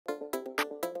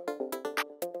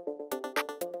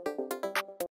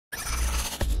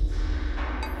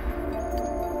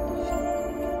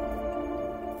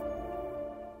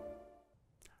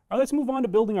All right, let's move on to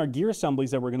building our gear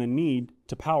assemblies that we're going to need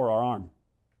to power our arm.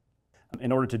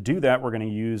 In order to do that, we're going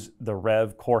to use the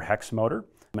REV core hex motor.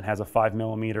 It has a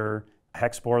 5mm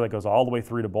hex bore that goes all the way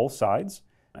through to both sides,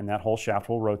 and that whole shaft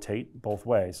will rotate both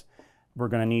ways. We're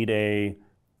going to need a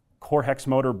core hex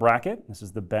motor bracket. This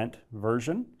is the bent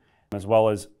version, as well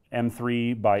as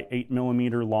M3 by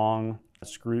 8mm long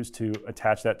screws to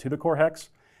attach that to the core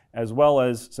hex, as well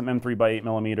as some M3 by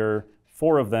 8mm,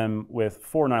 4 of them with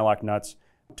 4 nylock nuts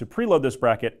to preload this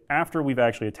bracket after we've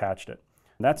actually attached it.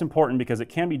 And that's important because it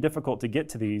can be difficult to get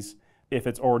to these if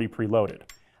it's already preloaded.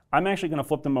 I'm actually going to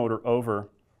flip the motor over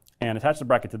and attach the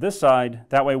bracket to this side.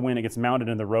 That way when it gets mounted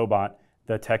in the robot,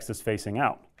 the text is facing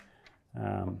out.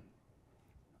 I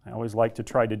always like to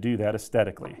try to do that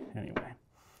aesthetically anyway.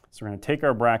 So we're going to take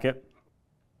our bracket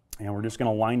and we're just going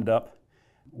to line it up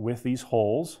with these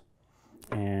holes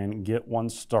and get one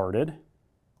started.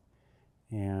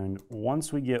 And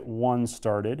once we get one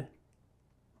started,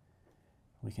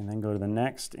 we can then go to the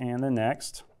next and the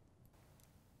next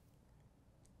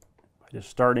by just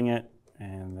starting it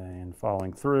and then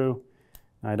following through.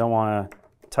 I don't want to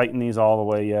tighten these all the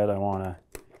way yet. I want to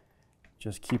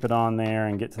just keep it on there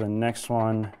and get to the next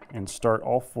one and start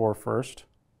all 4 first.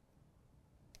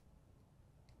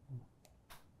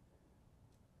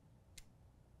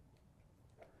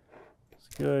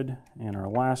 That's good. And our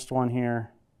last one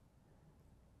here.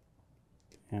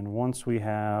 And once we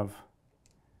have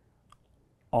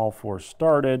all 4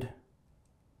 started,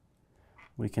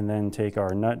 we can then take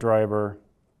our nut driver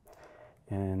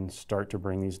and start to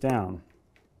bring these down.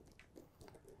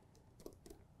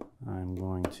 I'm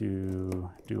going to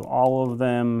do all of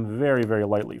them very, very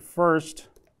lightly first.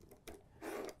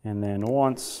 And then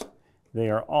once they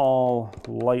are all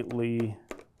lightly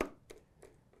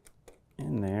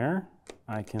in there,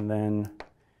 I can then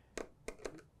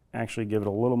actually give it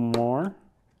a little more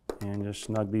and just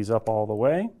snug these up all the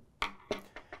way.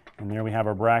 And there we have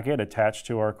our bracket attached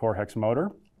to our core hex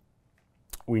motor.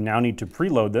 We now need to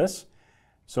preload this.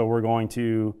 So we're going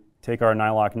to take our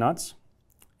nylock nuts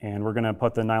and we're going to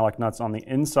put the nylock nuts on the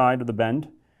inside of the bend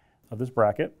of this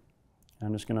bracket. And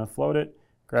I'm just going to float it,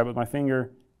 grab it with my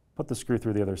finger, put the screw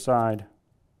through the other side,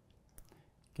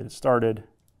 get it started,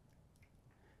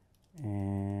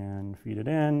 and feed it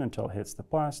in until it hits the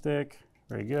plastic.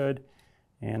 Very good.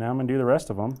 And now I'm going to do the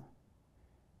rest of them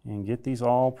and get these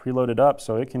all preloaded up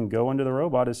so it can go into the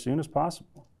robot as soon as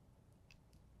possible.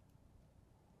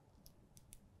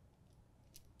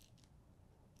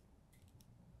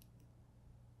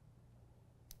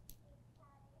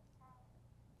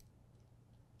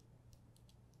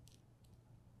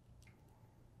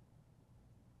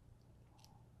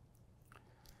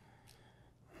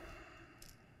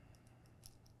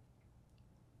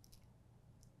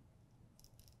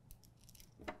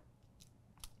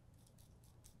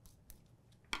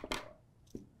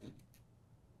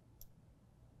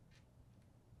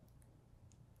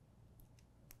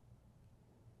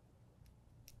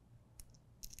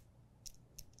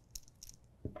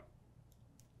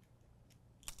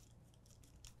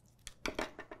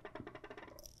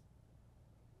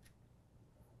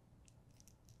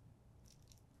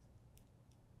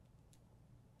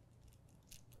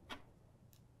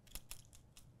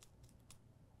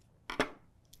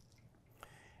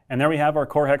 And there we have our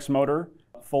core hex motor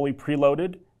fully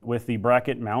preloaded with the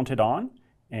bracket mounted on,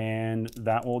 and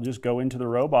that will just go into the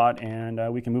robot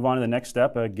and we can move on to the next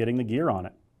step of getting the gear on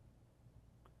it.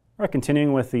 All right,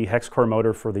 continuing with the hex core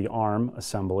motor for the arm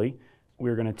assembly,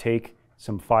 we're going to take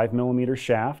some 5mm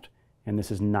shaft, and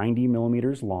this is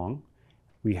 90mm long.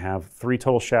 We have 3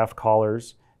 total shaft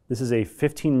collars. This is a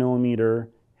 15mm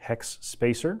hex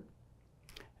spacer,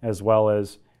 as well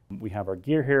as we have our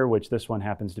gear here, which this one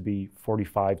happens to be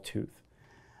 45 tooth.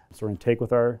 So we're going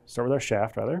to start with our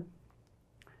shaft rather.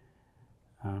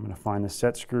 I'm going to find the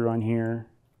set screw on here.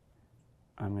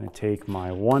 I'm going to take my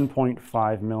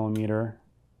 1.5mm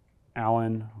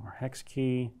Allen or hex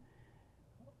key.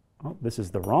 Oh, this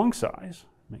is the wrong size.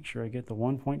 Make sure I get the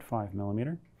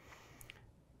 1.5mm.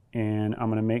 And I'm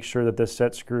going to make sure that this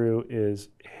set screw is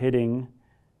hitting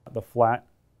the flat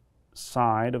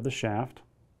side of the shaft.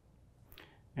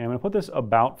 And I'm going to put this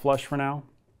about flush for now,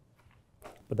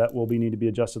 but that will need to be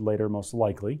adjusted later, most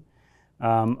likely.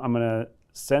 I'm going to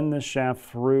send this shaft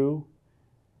through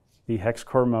the hex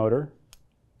core motor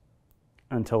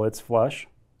until it's flush,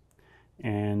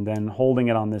 and then holding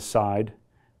it on this side,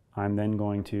 I'm then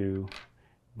going to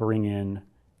bring in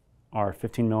our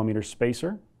 15mm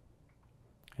spacer.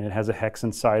 And it has a hex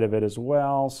inside of it as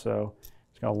well, so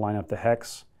just got to line up the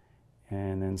hex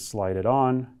and then slide it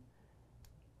on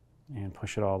and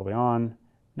push it all the way on.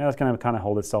 Now it's going to kind of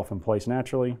hold itself in place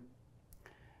naturally.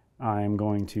 I'm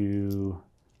going to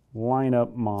line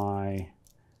up my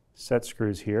set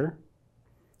screws here.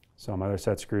 So my other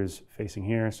set screws facing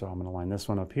here, so I'm going to line this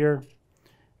one up here.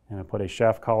 And I put a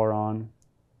shaft collar on.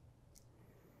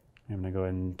 I'm going to go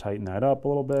ahead and tighten that up a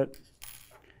little bit.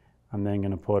 I'm then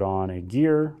going to put on a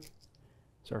gear.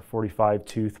 It's our 45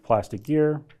 tooth plastic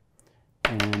gear.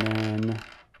 And then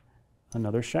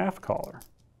another shaft collar.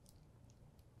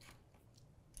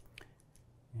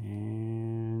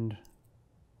 And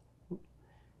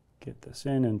get this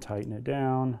in and tighten it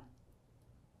down.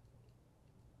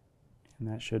 And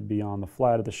that should be on the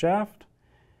flat of the shaft.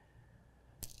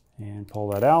 And pull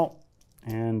that out.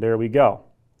 And there we go.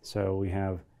 So we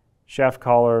have shaft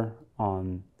collar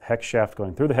on hex shaft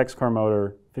going through the hex core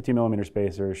motor, 50 millimeter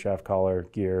spacer, shaft collar,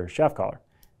 gear, shaft collar.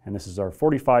 And this is our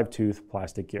 45 tooth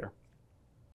plastic gear.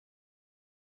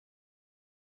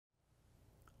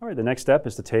 All right, the next step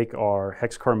is to take our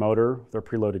hex core motor with our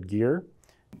preloaded gear.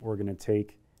 We're going to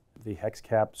take the hex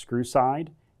cap screw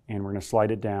side and we're going to slide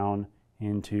it down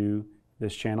into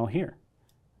this channel here.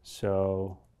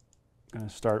 So I'm going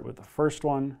to start with the first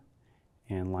one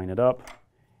and line it up.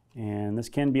 And this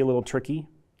can be a little tricky.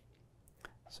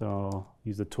 So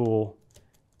use the tool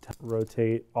to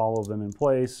rotate all of them in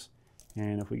place.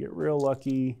 And if we get real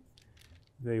lucky,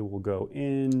 they will go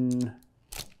in.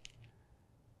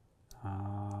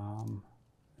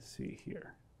 Let's see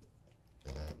here.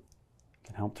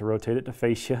 Can help to rotate it to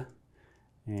face you.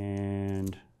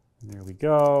 And there we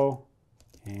go.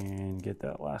 And get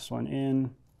that last one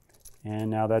in.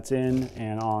 And now that's in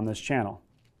and on this channel.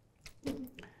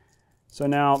 So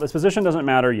now this position doesn't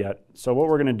matter yet. So what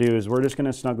we're going to do is we're just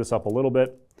going to snug this up a little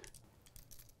bit.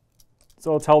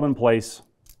 So it's held in place,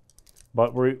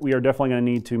 but we are definitely going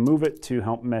to need to move it to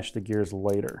help mesh the gears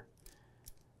later.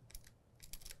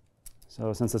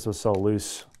 So since this was so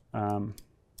loose,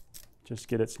 just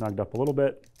get it snugged up a little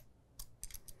bit.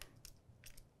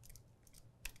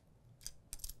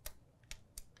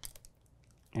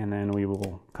 And then we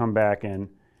will come back and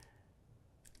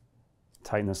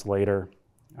tighten this later.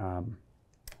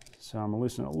 So I'm going to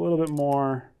loosen it a little bit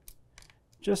more,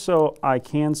 just so I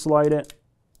can slide it.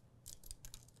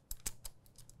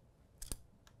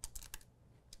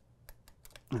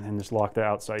 And then just lock the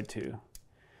outside too,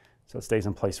 so it stays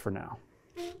in place for now.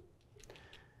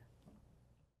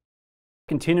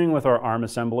 Continuing with our arm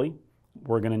assembly,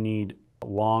 we're going to need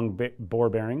long bore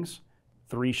bearings,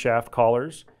 3 shaft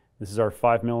collars. This is our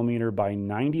 5 millimeter by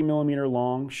 90 millimeter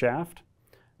long shaft,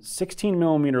 16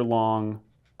 millimeter long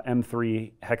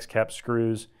M3 hex cap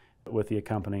screws with the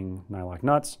accompanying nylock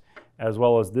nuts, as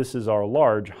well as this is our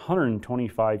large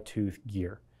 125 tooth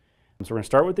gear. So we're going to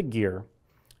start with the gear,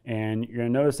 and you're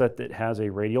going to notice that it has a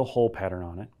radial hole pattern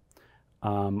on it.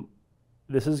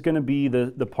 This is going to be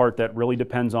the part that really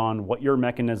depends on what your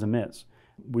mechanism is.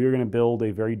 We are going to build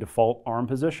a very default arm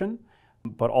position,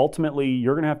 but ultimately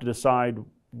you're going to have to decide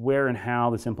where and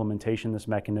how this implementation, this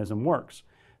mechanism works.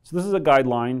 So this is a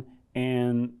guideline,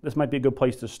 and this might be a good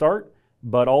place to start,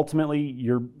 but ultimately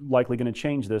you're likely going to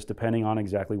change this depending on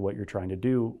exactly what you're trying to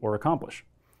do or accomplish,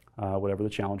 whatever the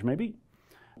challenge may be.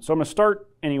 So I'm going to start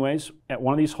anyways at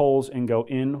one of these holes and go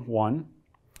in one,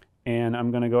 and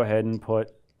I'm going to go ahead and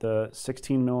put the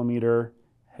 16 millimeter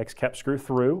hex cap screw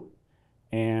through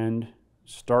and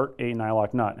start a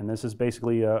nylock nut. And this is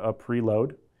basically a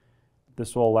preload.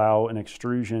 This will allow an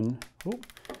extrusion.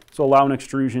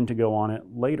 To go on it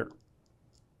later.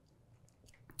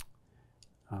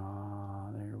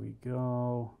 There we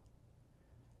go.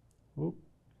 Oop.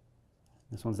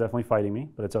 This one's definitely fighting me,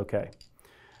 but it's okay.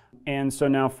 And so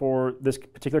now for this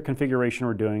particular configuration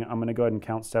we're doing, I'm going to go ahead and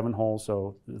count 7 holes.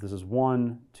 So this is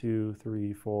 1, 2,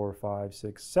 3, 4, 5,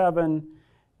 6, 7.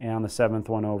 And on the 7th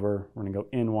one over, we're going to go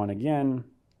in one again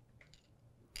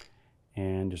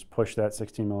and just push that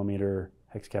 16 millimeter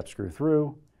hex cap screw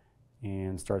through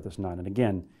and start this nut. And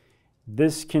again,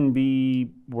 this can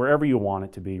be wherever you want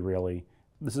it to be, really.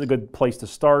 This is a good place to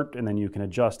start, and then you can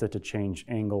adjust it to change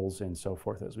angles and so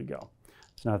forth as we go.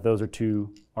 So now that those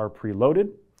two are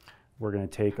preloaded, we're going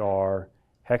to take our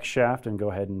hex shaft and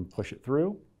go ahead and push it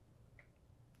through.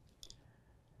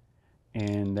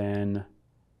 And then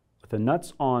with the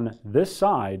nuts on this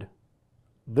side's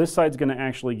going to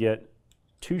actually get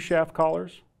 2 shaft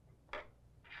collars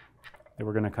that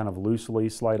we're going to kind of loosely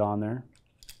slide on there.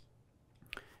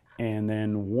 And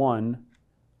then 1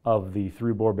 of the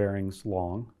through bore bearings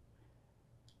long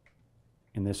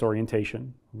in this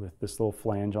orientation with this little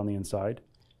flange on the inside.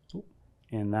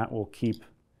 And that will keep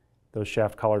those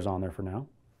shaft collars on there for now.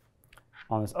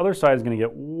 On this other side is going to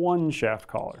get 1 shaft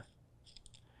collar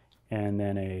and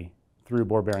then a through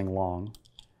bore bearing long.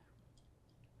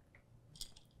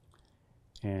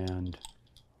 And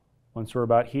once we're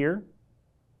about here,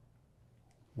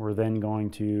 we're then going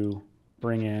to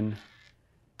bring in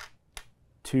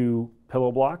 2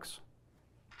 pillow blocks.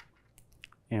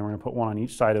 And we're going to put one on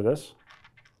each side of this.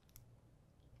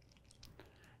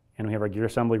 And we have our gear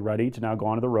assembly ready to now go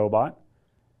onto the robot.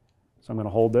 So I'm going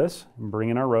to hold this and bring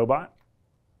in our robot.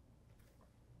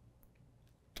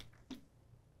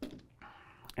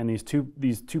 And these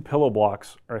two pillow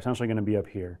blocks are essentially going to be up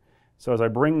here. So as I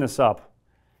bring this up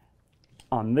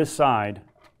on this side,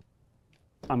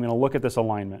 I'm going to look at this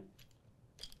alignment.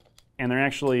 And they're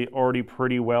actually already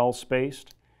pretty well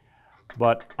spaced,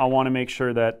 but I want to make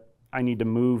sure that I need to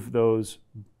move those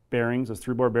bearings, those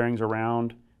through-bore bearings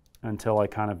around until I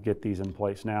kind of get these in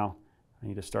place. Now, I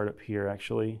need to start up here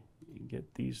actually and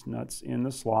get these nuts in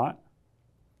the slot.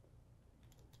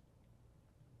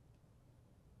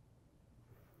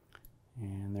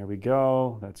 And there we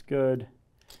go, that's good.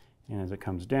 And as it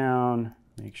comes down,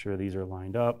 make sure these are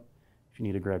lined up. If you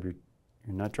need to grab your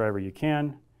nut driver, you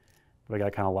can, but I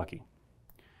got kind of lucky.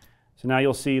 So now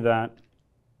you'll see that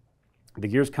the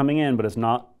gear's coming in, but it's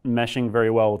not meshing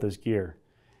very well with this gear.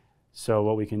 So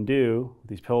what we can do with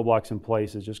these pillow blocks in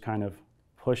place is just kind of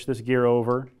push this gear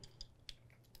over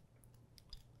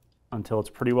until it's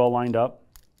pretty well lined up.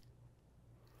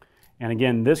 And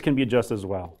again, this can be adjusted as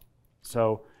well.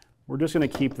 So we're just going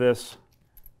to keep this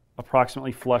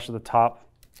approximately flush at the top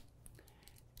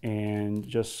and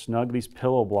just snug these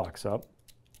pillow blocks up.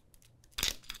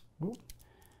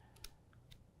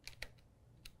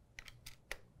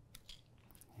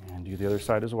 And do the other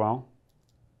side as well.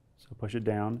 So push it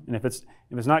down. And if it's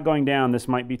not going down, this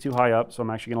might be too high up, so I'm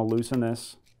actually going to loosen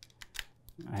this.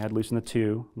 I had loosened the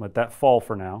 2. Let that fall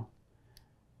for now.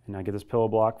 And now get this pillow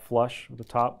block flush with the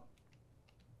top.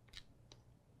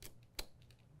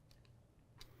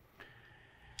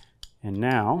 And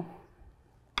now,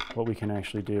 what we can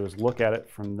actually do is look at it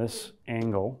from this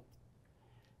angle,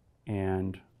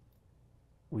 and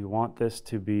we want this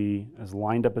to be as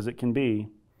lined up as it can be.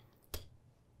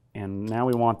 And now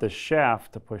we want this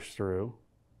shaft to push through.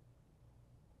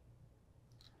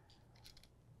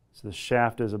 So the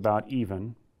shaft is about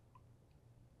even.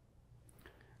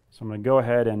 So I'm going to go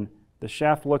ahead, and the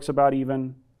shaft looks about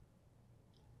even.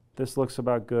 This looks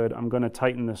about good. I'm going to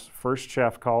tighten this first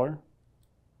shaft collar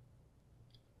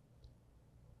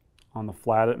on the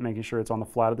flat, making sure it's on the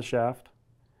flat of the shaft.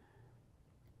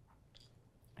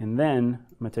 And then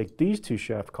I'm going to take these 2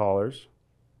 shaft collars.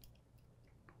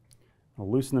 I'll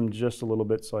loosen them just a little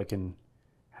bit so I can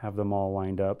have them all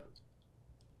lined up.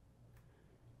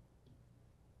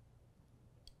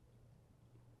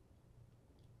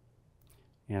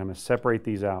 And I'm going to separate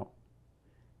these out.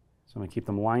 So I'm going to keep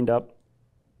them lined up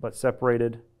but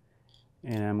separated.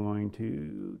 And I'm going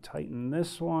to tighten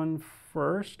this one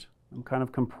first. I'm kind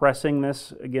of compressing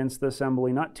this against the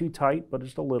assembly, not too tight, but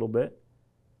just a little bit.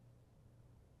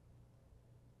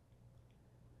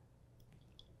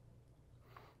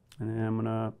 And then I'm going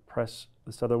to press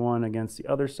this other one against the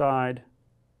other side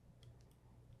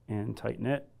and tighten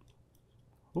it.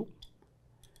 Oop.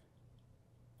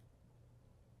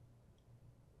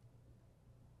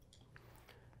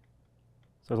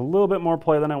 So there's a little bit more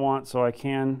play than I want, so I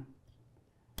can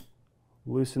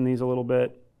loosen these a little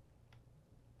bit,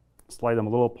 slide them a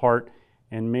little apart,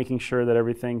 and making sure that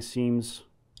everything seems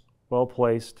well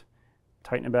placed.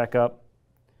 Tighten it back up.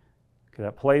 Okay,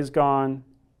 that play's gone,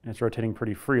 and it's rotating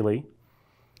pretty freely.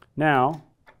 Now,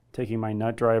 taking my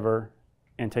nut driver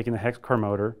and taking the hex core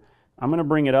motor, I'm going to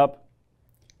bring it up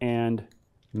and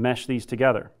mesh these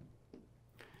together.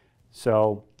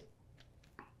 So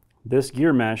this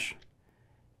gear mesh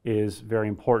is very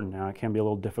important. Now, it can be a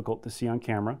little difficult to see on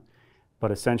camera,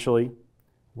 but essentially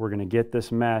we're going to get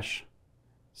this mesh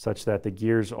such that the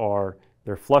gears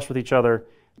they're flush with each other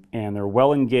and they're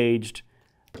well engaged,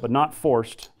 but not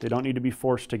forced. They don't need to be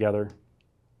forced together.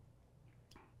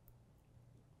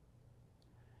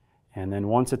 And then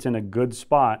once it's in a good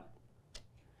spot,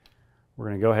 we're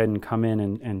going to go ahead and come in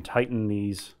and tighten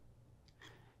these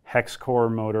hex core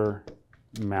motor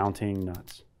mounting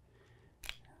nuts.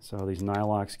 So these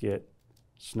nylocks get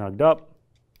snugged up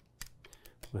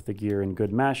with the gear in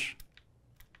good mesh.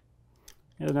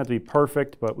 It doesn't have to be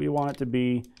perfect, but we want it to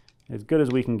be as good as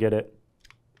we can get it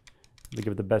to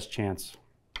give it the best chance.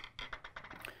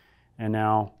 And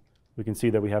now we can see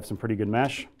that we have some pretty good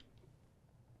mesh,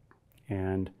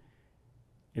 and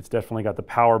it's definitely got the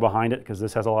power behind it because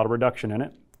this has a lot of reduction in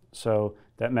it. So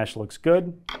that mesh looks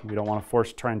good. We don't want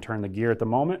to try and turn the gear at the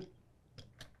moment.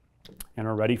 And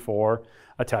we're ready for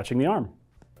attaching the arm.